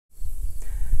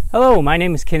Hello, my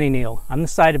name is Kenny Neal. I'm the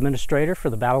site administrator for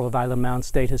the Battle of Island Mound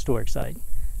State Historic Site.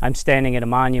 I'm standing at a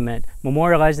monument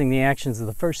memorializing the actions of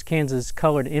the 1st Kansas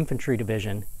Colored Infantry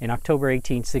Division in October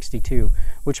 1862,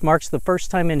 which marks the first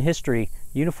time in history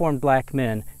uniformed black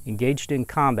men engaged in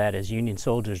combat as Union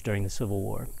soldiers during the Civil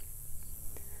War.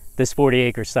 This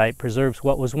 40-acre site preserves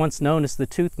what was once known as the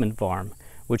Toothman Farm,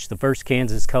 which the 1st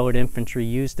Kansas Colored Infantry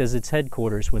used as its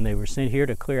headquarters when they were sent here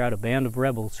to clear out a band of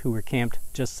rebels who were camped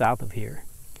just south of here.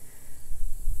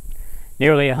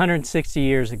 Nearly 160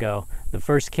 years ago, the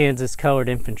 1st Kansas Colored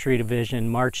Infantry Division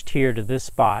marched here to this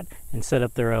spot and set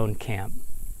up their own camp.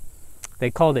 They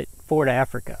called it Fort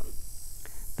Africa.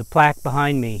 The plaque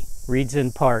behind me reads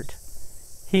in part,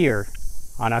 "Here,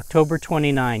 on October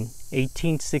 29,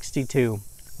 1862,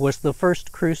 was the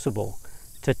first crucible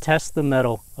to test the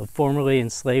mettle of formerly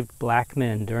enslaved black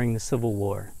men during the Civil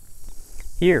War.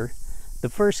 Here, the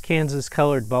 1st Kansas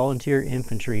Colored Volunteer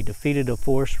Infantry defeated a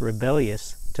force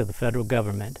rebellious to the federal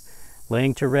government,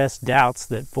 laying to rest doubts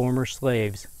that former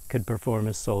slaves could perform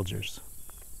as soldiers."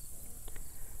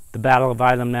 The Battle of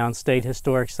Island Mound State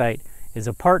Historic Site is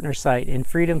a partner site in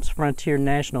Freedom's Frontier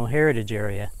National Heritage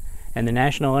Area and the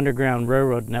National Underground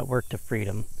Railroad Network to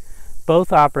Freedom,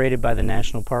 both operated by the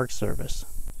National Park Service.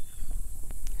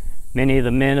 Many of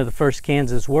the men of the 1st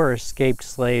Kansas were escaped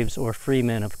slaves or free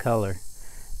men of color.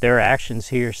 Their actions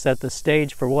here set the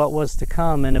stage for what was to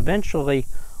come, and eventually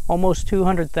almost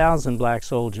 200,000 black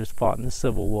soldiers fought in the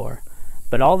Civil War,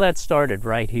 but all that started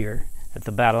right here at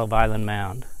the Battle of Island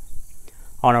Mound.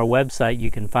 On our website you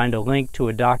can find a link to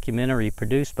a documentary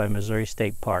produced by Missouri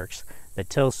State Parks that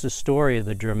tells the story of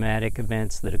the dramatic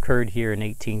events that occurred here in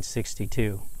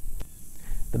 1862.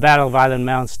 The Battle of Island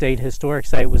Mound State Historic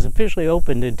Site was officially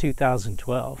opened in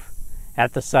 2012.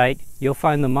 At the site you'll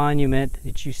find the monument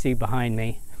that you see behind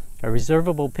me, a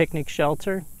reservable picnic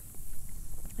shelter,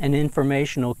 an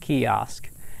informational kiosk,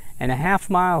 and a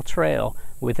half-mile trail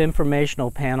with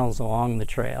informational panels along the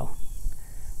trail.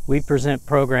 We present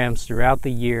programs throughout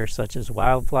the year such as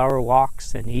wildflower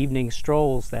walks and evening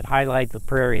strolls that highlight the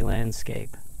prairie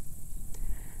landscape.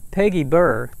 Peggy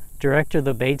Burr, director of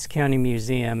the Bates County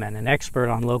Museum and an expert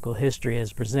on local history,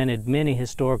 has presented many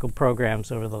historical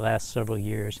programs over the last several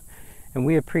years, and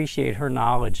we appreciate her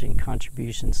knowledge and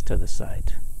contributions to the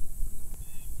site.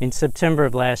 In September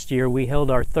of last year, we held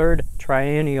our 3rd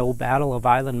triennial Battle of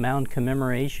Island Mound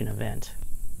commemoration event.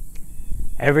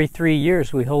 Every 3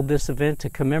 years we hold this event to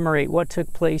commemorate what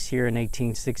took place here in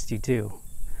 1862.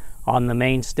 On the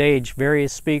main stage,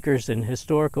 various speakers and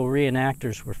historical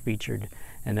reenactors were featured,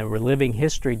 and there were living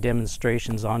history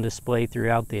demonstrations on display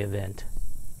throughout the event.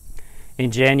 In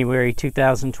January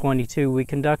 2022, we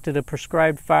conducted a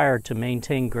prescribed fire to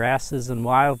maintain grasses and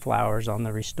wildflowers on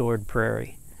the restored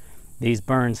prairie. These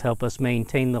burns help us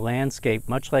maintain the landscape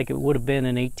much like it would have been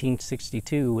in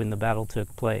 1862 when the battle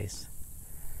took place.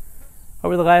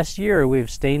 Over the last year, we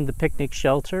have stained the picnic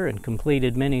shelter and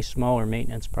completed many smaller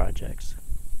maintenance projects.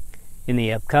 In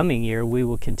the upcoming year, we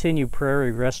will continue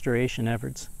prairie restoration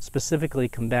efforts, specifically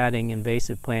combating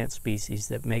invasive plant species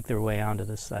that make their way onto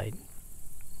the site.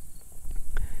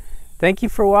 Thank you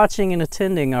for watching and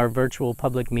attending our virtual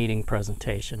public meeting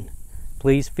presentation.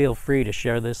 Please feel free to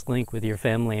share this link with your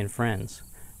family and friends.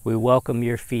 We welcome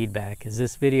your feedback, as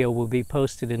this video will be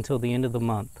posted until the end of the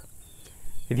month.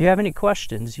 If you have any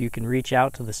questions, you can reach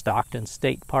out to the Stockton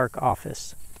State Park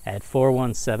office at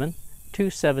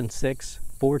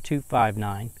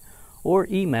 417-276-4259 or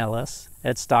email us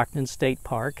at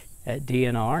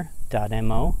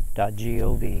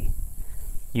stocktonstatepark@dnr.mo.gov.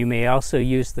 You may also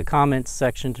use the comments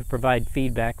section to provide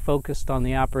feedback focused on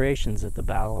the operations at the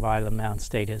Battle of Island Mound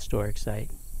State Historic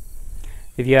Site.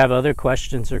 If you have other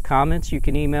questions or comments, you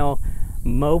can email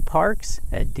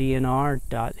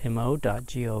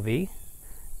moparks@dnr.mo.gov.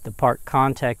 The park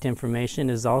contact information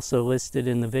is also listed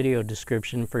in the video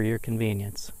description for your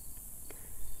convenience.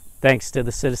 Thanks to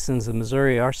the citizens of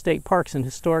Missouri, our state parks and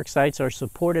historic sites are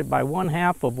supported by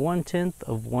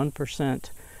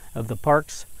 0.1% of the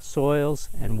park's soils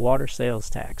and water sales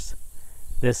tax.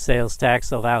 This sales tax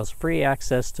allows free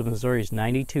access to Missouri's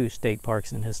 92 state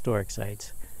parks and historic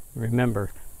sites.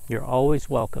 Remember, you're always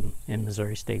welcome in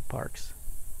Missouri State Parks.